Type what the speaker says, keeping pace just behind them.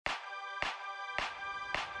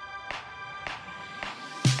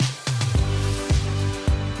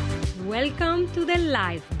Welcome to the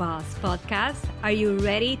Life Boss podcast. Are you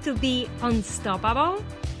ready to be unstoppable?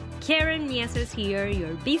 Karen Mieses here,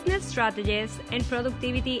 your business strategist and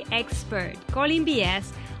productivity expert, calling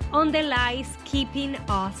BS on the lies keeping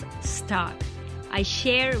us stuck. I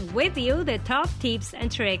share with you the top tips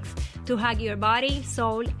and tricks to hack your body,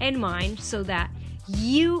 soul, and mind so that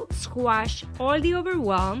you squash all the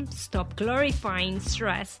overwhelm, stop glorifying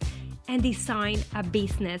stress, and design a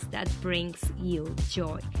business that brings you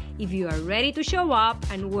joy. If you are ready to show up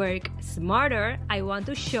and work smarter, I want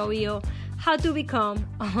to show you how to become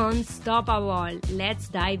unstoppable. Let's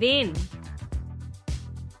dive in.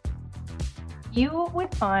 You will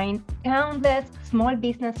find countless small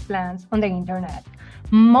business plans on the internet.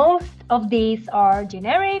 Most of these are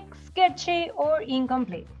generic, sketchy, or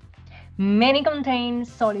incomplete. Many contain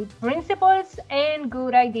solid principles and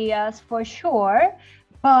good ideas for sure,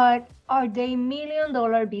 but are they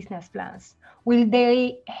million-dollar business plans? Will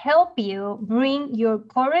they help you bring your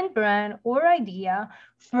current brand or idea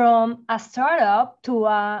from a startup to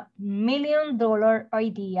a million-dollar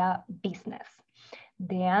idea business?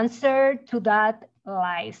 The answer to that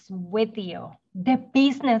lies with you, the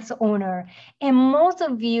business owner. And most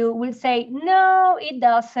of you will say, no, it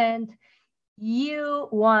doesn't. You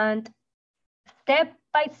want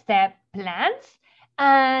step-by-step plans.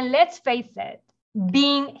 And let's face it,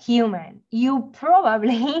 being human, you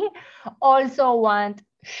probably also want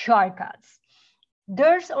shortcuts.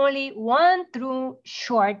 There's only one true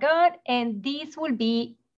shortcut, and this will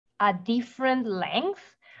be a different length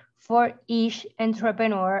for each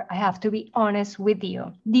entrepreneur. I have to be honest with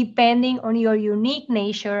you, depending on your unique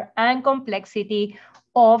nature and complexity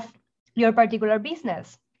of your particular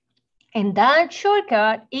business. And that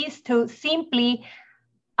shortcut is to simply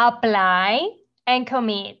apply and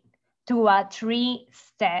commit to a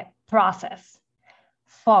 3-step process: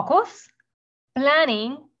 focus,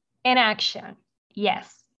 planning, and action.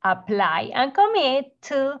 Yes, apply and commit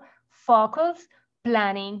to focus,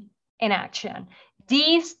 planning, and action.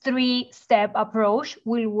 This 3-step approach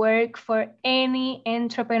will work for any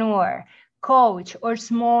entrepreneur, coach, or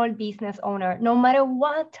small business owner, no matter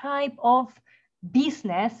what type of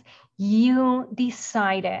business you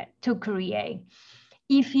decided to create.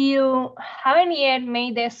 If you haven't yet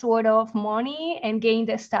made the sort of money and gained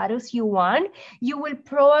the status you want, you will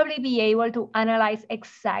probably be able to analyze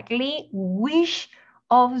exactly which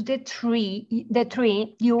of the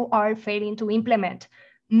three you are failing to implement.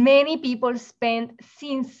 Many people spend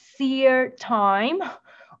sincere time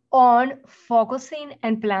on focusing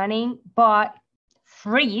and planning, but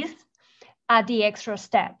freeze at the extra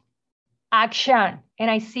step: action.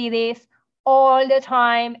 And I see this all the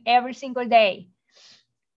time, every single day.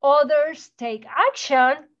 Others take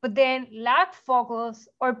action, but then lack focus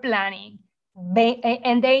or planning.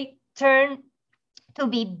 And they turn to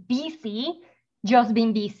be busy, just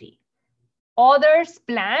being busy. Others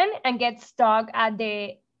plan and get stuck at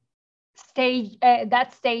the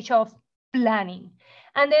stage of planning.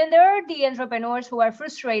 And then there are the entrepreneurs who are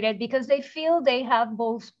frustrated because they feel they have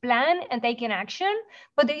both plan and taken action,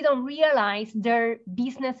 but they don't realize their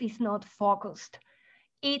business is not focused.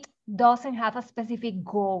 It doesn't have a specific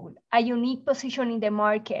goal, a unique position in the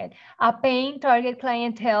market, a paying target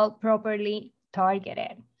clientele properly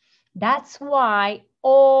targeted. That's why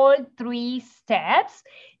all 3 steps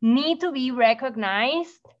need to be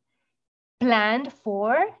recognized, planned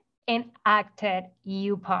for, and acted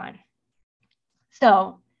upon.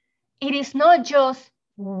 So it is not just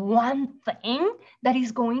one thing that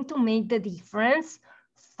is going to make the difference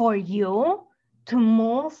for you to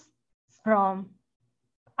move from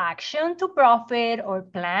action to profit or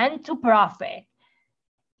plan to profit.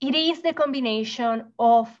 It is the combination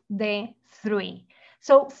of the 3.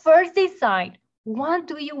 So first decide, what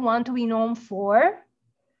do you want to be known for?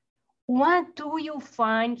 What do you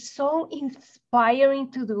find so inspiring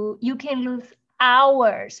to do you can lose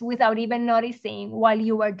hours without even noticing while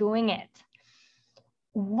you are doing it?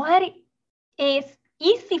 What is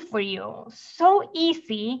easy for you? So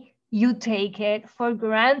easy, you take it for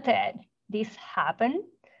granted. This happened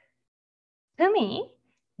to me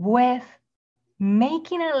with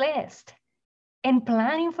making a list and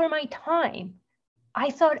planning for my time.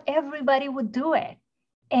 I thought everybody would do it.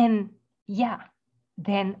 And yeah,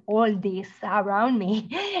 then all this around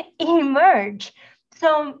me emerged.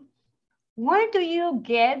 So where do you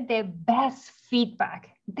get the best feedback,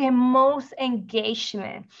 the most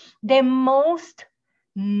engagement, the most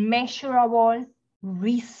measurable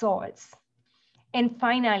results? And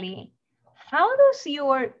finally, how does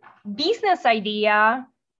your business idea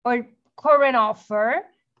or current offer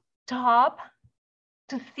top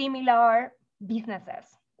to similar businesses?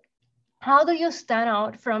 How do you stand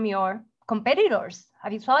out from your competitors?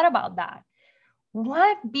 Have you thought about that?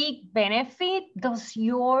 What big benefit does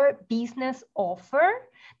your business offer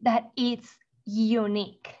that it's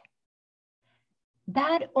unique,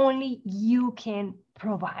 that only you can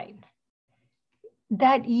provide,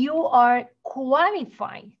 that you are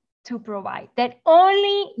qualified to provide, that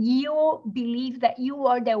only you believe that you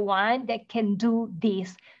are the one that can do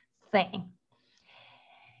this thing?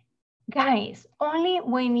 Guys, only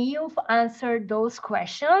when you've answered those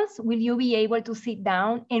questions will you be able to sit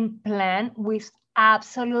down and plan with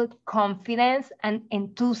absolute confidence and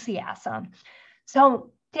enthusiasm.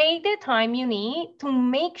 So take the time you need to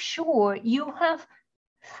make sure you have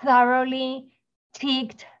thoroughly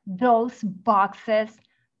ticked those boxes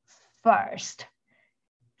first.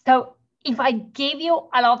 So if I give you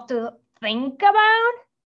a lot to think about,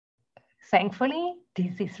 thankfully,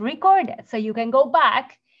 this is recorded. So you can go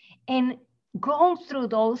back and go through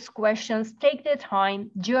those questions, take the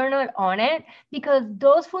time, journal on it, because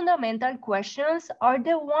those fundamental questions are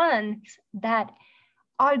the ones that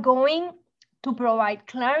are going to provide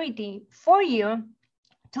clarity for you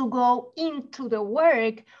to go into the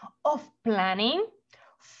work of planning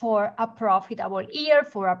for a profitable year,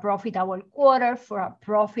 for a profitable quarter, for a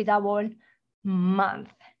profitable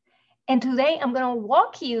month. And today I'm going to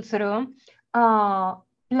walk you through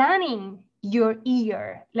planning your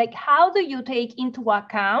year. Like, how do you take into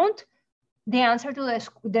account the answer to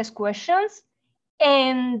these questions,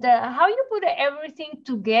 and how you put everything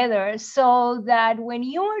together so that when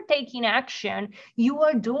you are taking action, you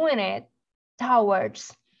are doing it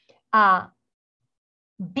towards a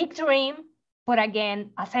big dream, but again,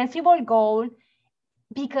 a sensible goal,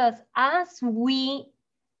 because as we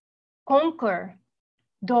conquer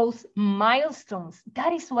those milestones,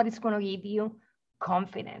 that is what is going to give you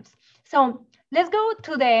confidence. So let's go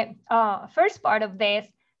to the first part of this,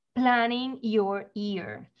 planning your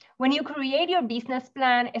year. When you create your business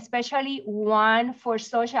plan, especially one for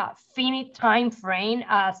such a finite time frame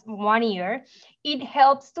as 1 year, it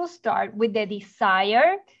helps to start with the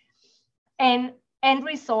desire and end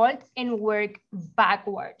result and work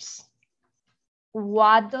backwards.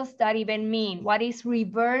 What does that even mean? What is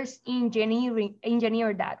reverse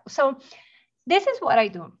engineer that? So this is what I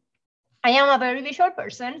do. I am a very visual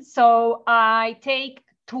person, so I take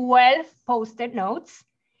 12 post-it notes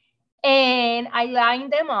and I line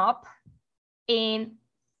them up in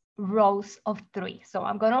rows of 3. So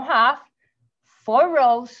I'm going to have 4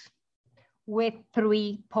 rows with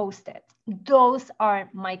 3 post-its. Those are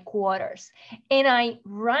my quarters. And I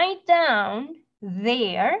write down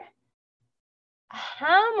there,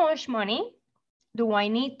 how much money do I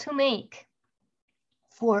need to make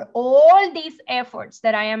for all these efforts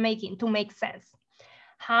that I am making to make sense?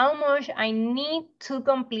 How much I need to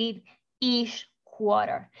complete each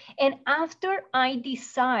quarter. And after I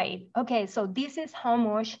decide, okay, so this is how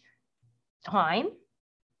much time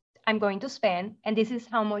I'm going to spend, and this is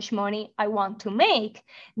how much money I want to make,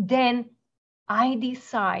 then I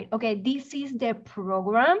decide, okay, this is the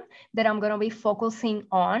program that I'm going to be focusing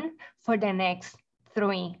on for the next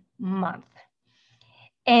 3 months.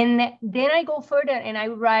 And then I go further and I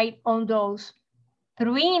write on those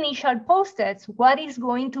 3 initial post-its what is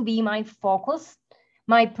going to be my focus,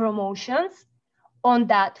 my promotions on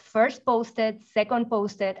that first post-it, second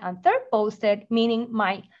post-it, and third post-it, meaning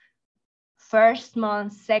my first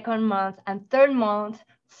month, second month, and third month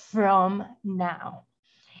from now.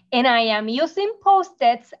 And I am using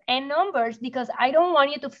post-its and numbers because I don't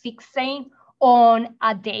want you to fixate on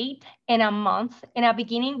a date and a month and a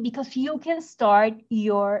beginning, because you can start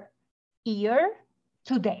your year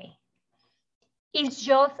today. It's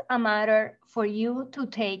just a matter for you to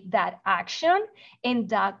take that action and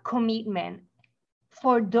that commitment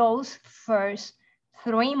for those first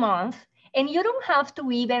 3 months. And you don't have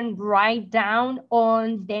to even write down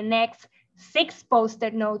on the next 6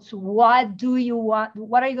 post-it notes, what do you want,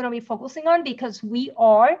 what are you going to be focusing on? Because we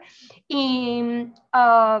are in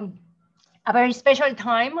a very special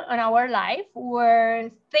time in our life where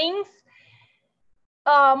things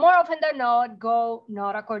more often than not go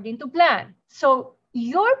not according to plan. So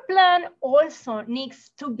your plan also needs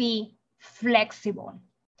to be flexible.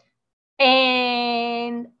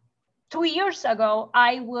 And 2 years ago,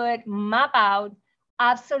 I would map out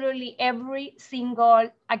absolutely every single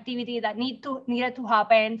activity that needed to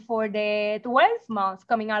happen for the 12 months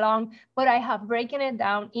coming along, but I have broken it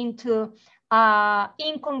down into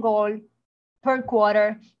income goal per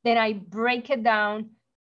quarter. Then I break it down,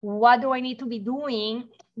 what do I need to be doing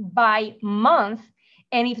by month?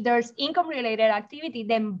 And if there's income related activity,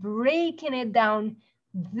 then breaking it down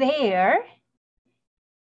there.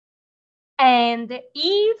 And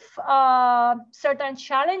if certain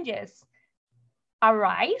challenges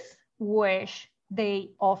arise, which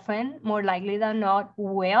they often, more likely than not,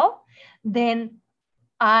 will, then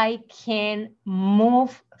I can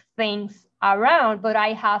move things around, but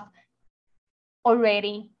I have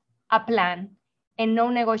already a plan and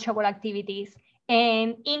non-negotiable activities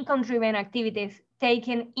and income-driven activities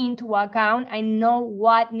taken into account. I know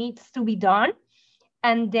what needs to be done.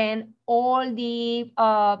 And then all the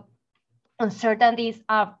uncertainties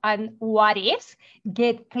and what ifs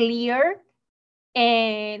get clear,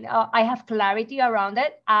 and I have clarity around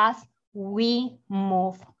it as we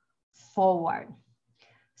move forward.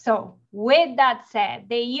 So with that said,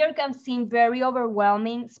 the year can seem very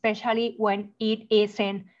overwhelming, especially when it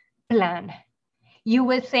isn't planned. You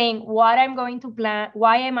will think, what I'm going to plan,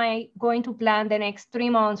 why am I going to plan the next 3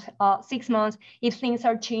 months, 6 months, if things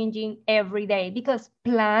are changing every day? Because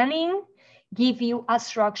planning gives you a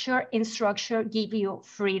structure, and structure gives you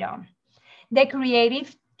freedom. The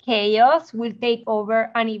creative chaos will take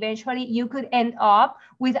over, and eventually you could end up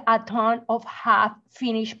with a ton of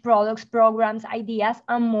half-finished products, programs, ideas,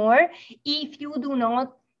 and more if you do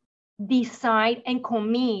not decide and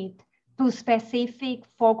commit to specific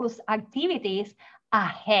focus activities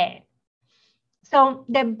ahead. So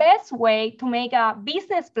the best way to make a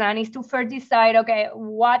business plan is to first decide, okay,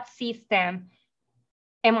 what system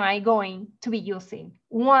am I going to be using?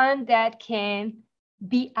 One that can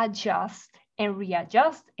be adjusted and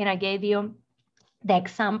readjust. And I gave you the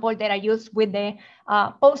example that I used with the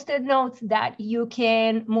Post-it notes that you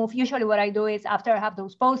can move. Usually what I do is after I have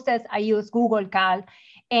those Post-its, I use Google Cal,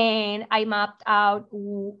 and I mapped out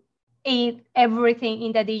everything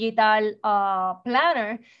in the digital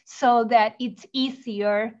planner so that it's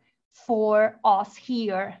easier for us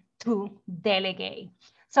here to delegate.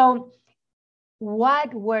 So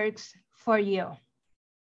what works for you?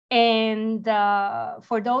 And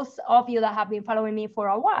for those of you that have been following me for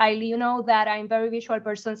a while, you know that I'm a very visual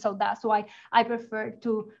person, so that's why I prefer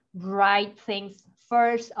to write things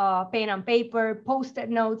first, pen and paper, Post-it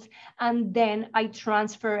notes, and then I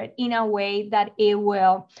transfer it in a way that it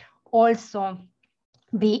will also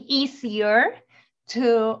be easier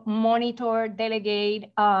to monitor,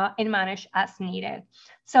 delegate, and manage as needed.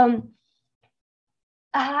 So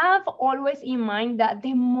have always in mind that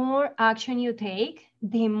the more action you take,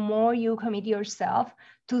 the more you commit yourself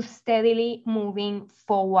to steadily moving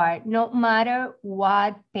forward, no matter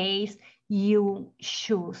what pace you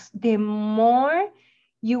choose. The more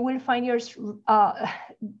you will find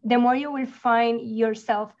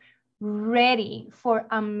yourself ready for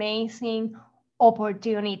amazing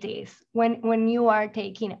opportunities when you are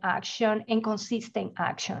taking action and consistent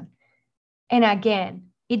action. And again,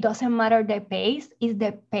 it doesn't matter the pace, it's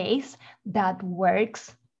the pace that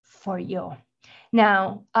works for you.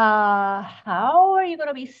 Now, how are you going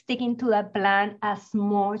to be sticking to that plan as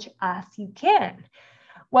much as you can?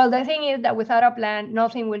 Well, the thing is that without a plan,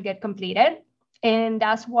 nothing will get completed. And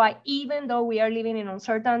that's why, even though we are living in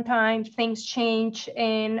uncertain times, things change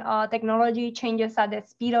and technology changes at the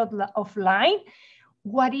speed of light,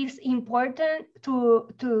 what is important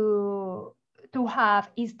to have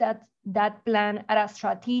is that plan at a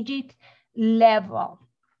strategic level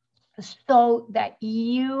so that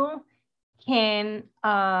you can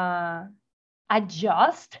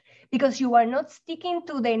adjust, because you are not sticking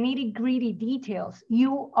to the nitty-gritty details.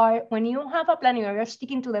 When you have a plan, you're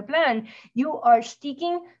sticking to the plan, you are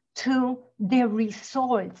sticking to the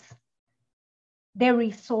results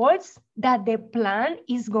that the plan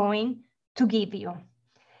is going to give you.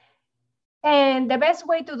 And the best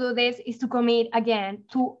way to do this is to commit, again,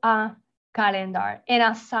 to a calendar and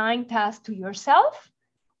assign tasks to yourself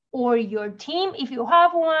or your team if you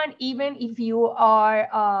have one. Even if you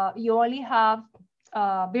only have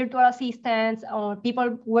virtual assistants or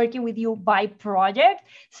people working with you by project,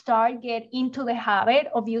 get into the habit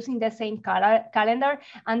of using the same calendar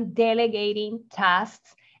and delegating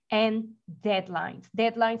tasks and deadlines.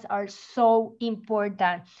 Deadlines are so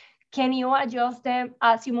important. Can you adjust them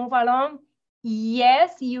as you move along?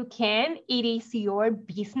 Yes, you can. It is your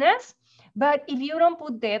business. But if you don't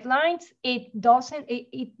put deadlines, it does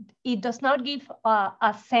not give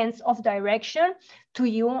a sense of direction to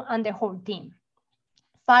you and the whole team.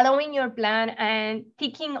 Following your plan and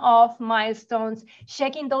ticking off milestones,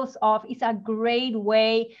 checking those off is a great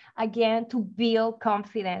way, again, to build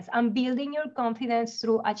confidence. And building your confidence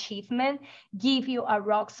through achievement give you a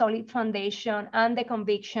rock solid foundation and the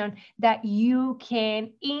conviction that you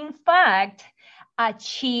can, in fact,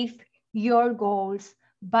 achieve your goals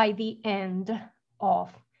by the end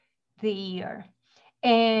of the year.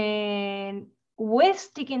 And with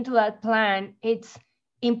sticking to that plan, it's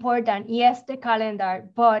important, yes, the calendar,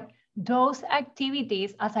 but those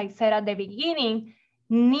activities, as I said at the beginning,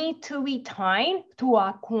 need to be tied to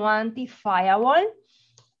a quantifiable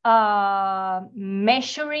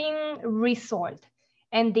measuring result.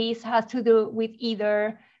 And this has to do with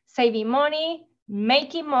either saving money,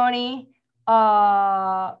 making money,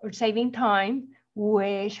 or saving time,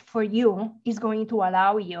 which for you is going to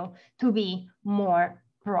allow you to be more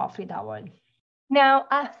profitable. Now,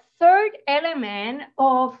 a third element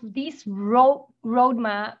of this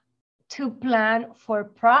roadmap to plan for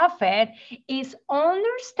profit is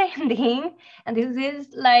understanding, and this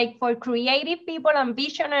is like for creative people and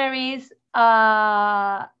visionaries,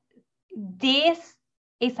 this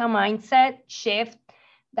is a mindset shift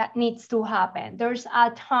that needs to happen. There's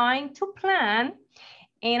a time to plan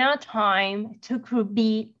and a time to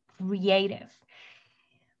be creative.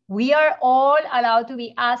 We are all allowed to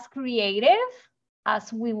be as creative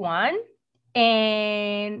as we want,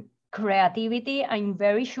 and creativity, I'm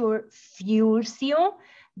very sure, fuels you,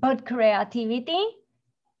 but creativity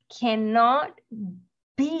cannot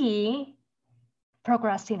be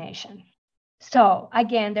procrastination. So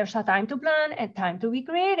again, there's a time to plan and time to be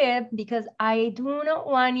creative, because I do not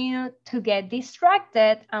want you to get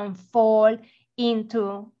distracted and fall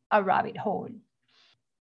into a rabbit hole.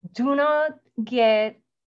 Do not get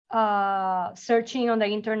searching on the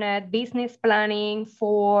internet business planning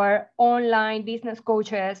for online business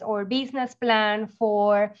coaches or business plan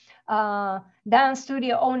for dance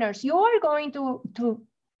studio owners. You are going to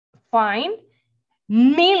find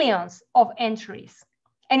millions of entries,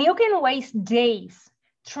 and you can waste days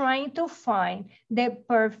trying to find the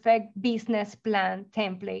perfect business plan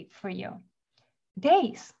template for you.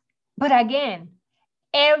 Days. But again,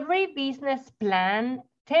 every business plan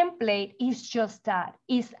template is just that,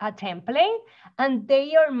 is a template, and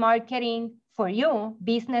they are marketing for you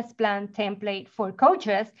business plan template for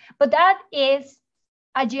coaches, but that is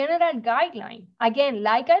a general guideline. Again,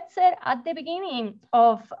 like I said at the beginning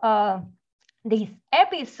of this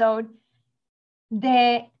episode,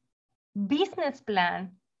 the business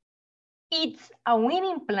plan, it's a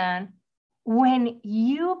winning plan when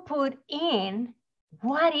you put in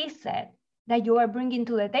what is it that you are bringing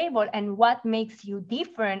to the table and what makes you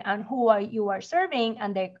different and who you are serving,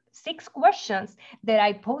 and the 6 questions that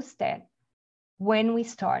I posted when we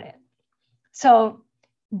started. So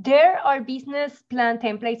there are business plan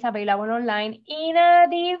templates available online in a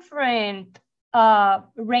different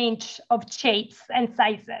range of shapes and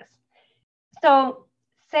sizes. So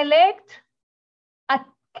select a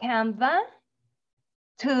Canva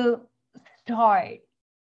to start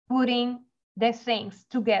putting the things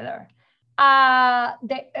together.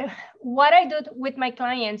 What I do with my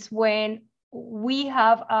clients when we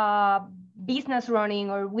have a business running,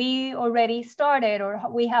 or we already started, or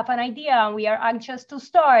we have an idea and we are anxious to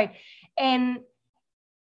start, and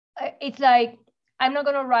it's like, I'm not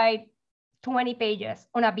going to write 20 pages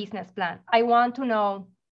on a business plan. I want to know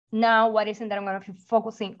now what is it that I'm going to be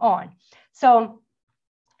focusing on. So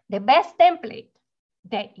the best template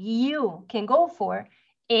that you can go for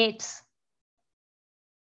is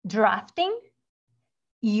drafting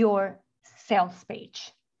your sales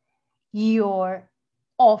page, your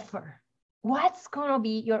offer. What's going to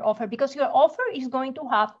be your offer? Because your offer is going to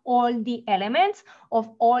have all the elements of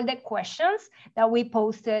all the questions that we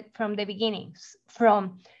posted from the beginnings,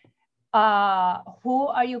 from who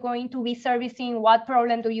are you going to be servicing? What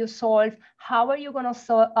problem do you solve? How are you going to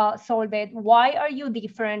solve it? Why are you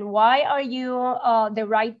different? Why are you the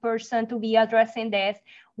right person to be addressing this?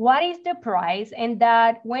 What is the price? And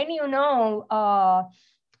that when you know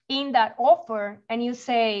in that offer and you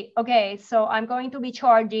say, okay, so I'm going to be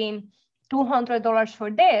charging $200 for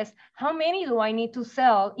this, how many do I need to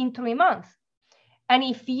sell in 3 months? And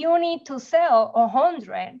if you need to sell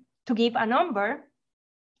 100, to give a number,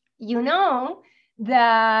 you know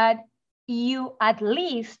that you at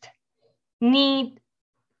least need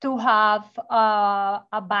to have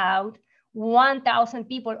about 1,000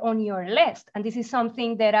 people on your list. And this is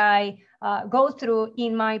something that I go through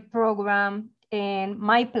in my program and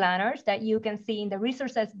my planners that you can see in the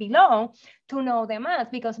resources below to know the math,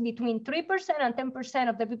 because between 3% and 10%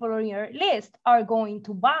 of the people on your list are going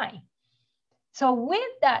to buy. So with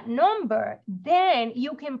that number, then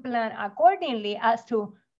you can plan accordingly as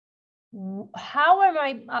to how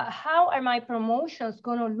are my promotions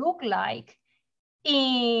going to look like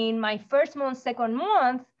in my first month, second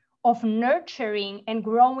month of nurturing and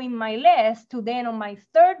growing my list, to then on my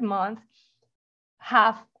 3rd month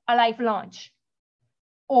have a live launch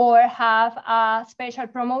or have a special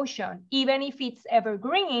promotion. Even if it's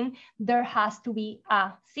evergreen, there has to be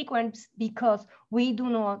a sequence, because we do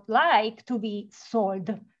not like to be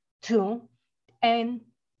sold to and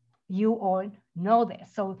You all know this.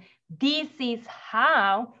 So this is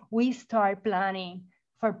how we start planning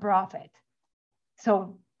for profit.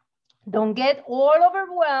 So don't get all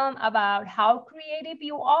overwhelmed about how creative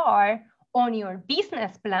you are on your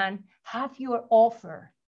business plan. Have your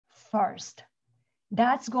offer first.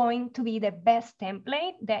 That's going to be the best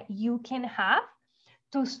template that you can have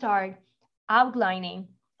to start outlining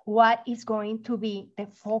what is going to be the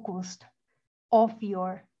focus of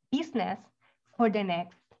your business for the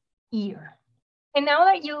next year. And now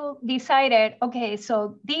that you decided, okay,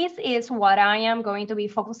 so this is what I am going to be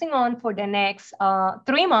focusing on for the next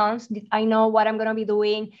 3 months. I know what I'm going to be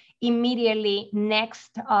doing immediately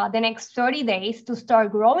the next 30 days to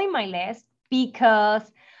start growing my list, because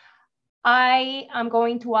I am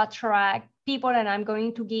going to attract people and I'm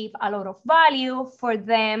going to give a lot of value for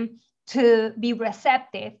them to be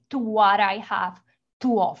receptive to what I have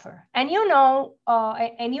to offer. And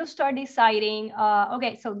and you start deciding,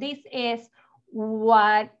 okay, so this is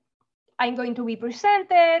what I'm going to be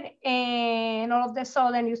presented, and all of a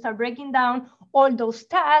sudden you start breaking down all those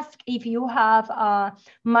tasks. If you have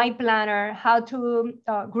my planner, how to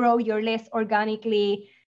grow your list organically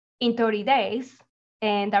in 30 days,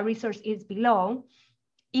 and that resource is below.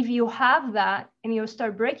 If you have that and you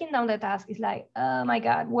start breaking down the task, it's like, oh my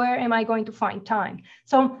God, where am I going to find time?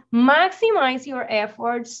 So maximize your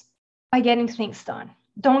efforts by getting things done.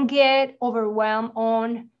 Don't get overwhelmed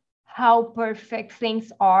on how perfect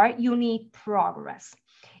things are. You need progress.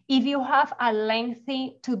 If you have a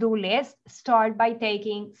lengthy to-do list, start by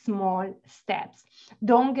taking small steps.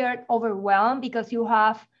 Don't get overwhelmed because you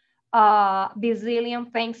have bazillion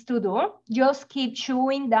things to do. Just keep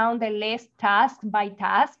chewing down the list task by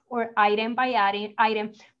task or item by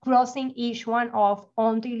item, crossing each one off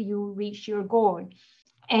until you reach your goal.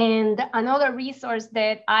 And another resource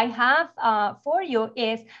that I have for you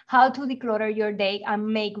is how to declutter your day and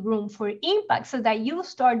make room for impact, so that you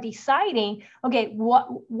start deciding, okay,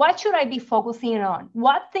 what should I be focusing on?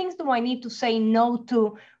 What things do I need to say no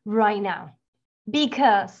to right now?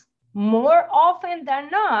 Because more often than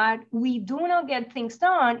not, we do not get things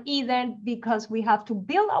done either because we have to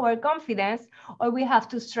build our confidence or we have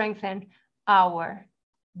to strengthen our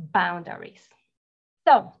boundaries.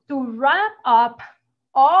 So to wrap up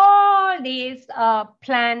all this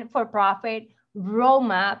plan for profit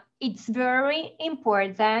roadmap, it's very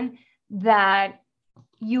important that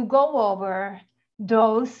you go over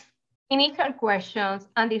those initial questions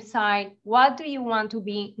and decide, what do you want to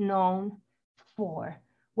be known for?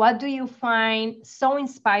 What do you find so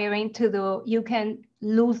inspiring to do? You can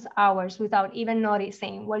lose hours without even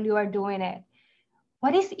noticing while you are doing it.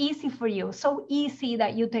 What is easy for you? So easy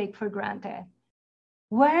that you take for granted.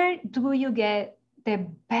 Where do you get the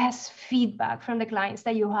best feedback from the clients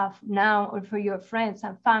that you have now, or for your friends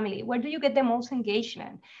and family? Where do you get the most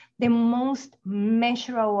engagement, the most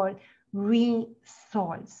measurable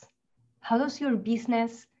results? How does your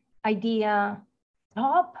business idea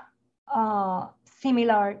top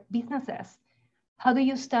similar businesses? How do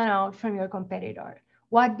you stand out from your competitor?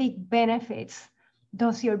 What big benefits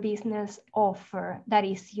does your business offer that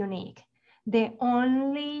is unique, that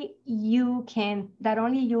only you can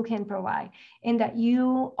provide, and that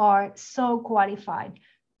you are so qualified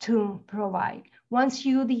to provide? Once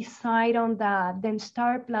you decide on that, then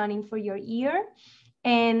start planning for your year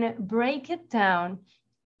and break it down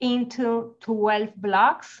into 12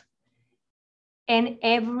 blocks. And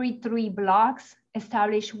every 3 blocks,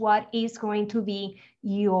 establish what is going to be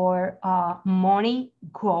your money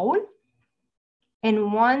goal.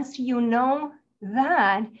 And once you know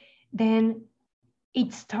that, then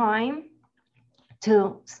it's time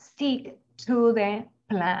to stick to the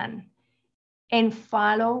plan and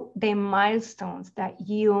follow the milestones that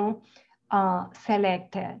you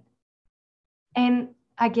selected. And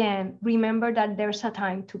again, remember that there's a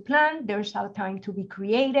time to plan, there's a time to be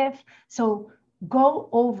creative. So go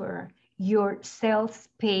over your sales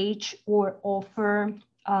page or offer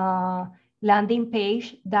landing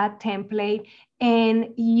page, that template,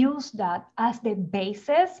 and use that as the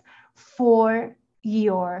basis for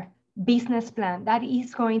your business plan. That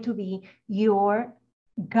is going to be your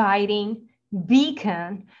guiding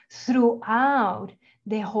beacon throughout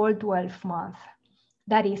the whole 12 months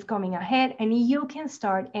that is coming ahead. And you can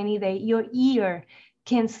start any day. Your year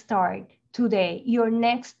can start today. Your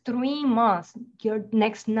next 3 months, your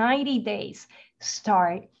next 90 days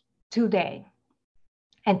start today.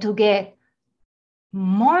 And to get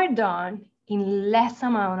more done in less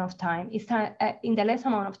amount of time, it's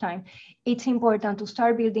important to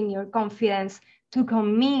start building your confidence, to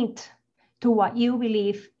commit to what you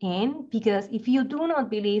believe in. Because if you do not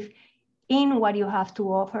believe in what you have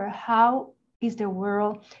to offer, how is the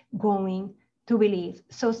world going to believe?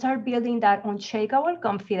 So start building that unshakable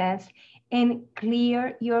confidence and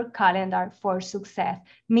clear your calendar for success,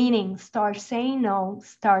 meaning start saying no,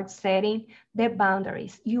 start setting the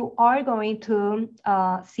boundaries. You are going to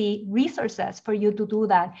see resources for you to do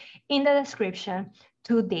that in the description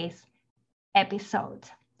to this episode.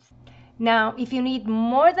 Now, if you need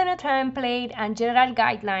more than a template and general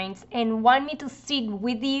guidelines and want me to sit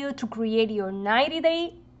with you to create your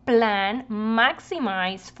 90-day plan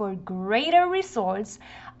maximized for greater results,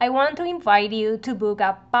 I want to invite you to book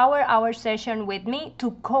a power hour session with me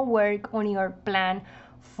to co-work on your plan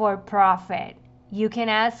for profit. You can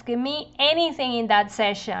ask me anything in that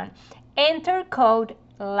session. Enter code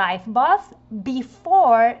LifeBoss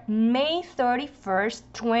before May 31st,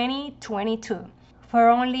 2022. For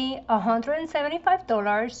only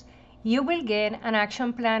 $175, you will get an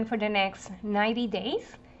action plan for the next 90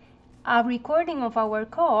 days, a recording of our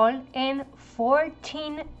call, and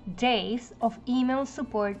 14 days of email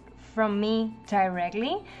support from me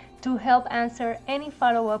directly to help answer any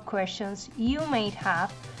follow-up questions you may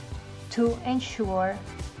have to ensure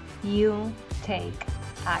you take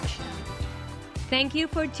action. Thank you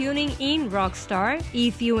for tuning in, Rockstar.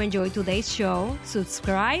 If you enjoyed today's show,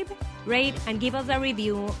 subscribe, rate, and give us a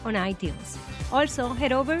review on iTunes. Also,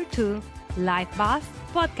 head over to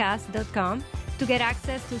lifebosspodcast.com to get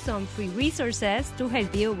access to some free resources to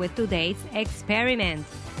help you with today's experiment.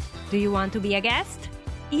 Do you want to be a guest?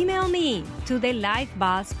 Email me to the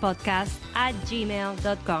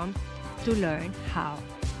lifebosspodcast@gmail.com to learn how.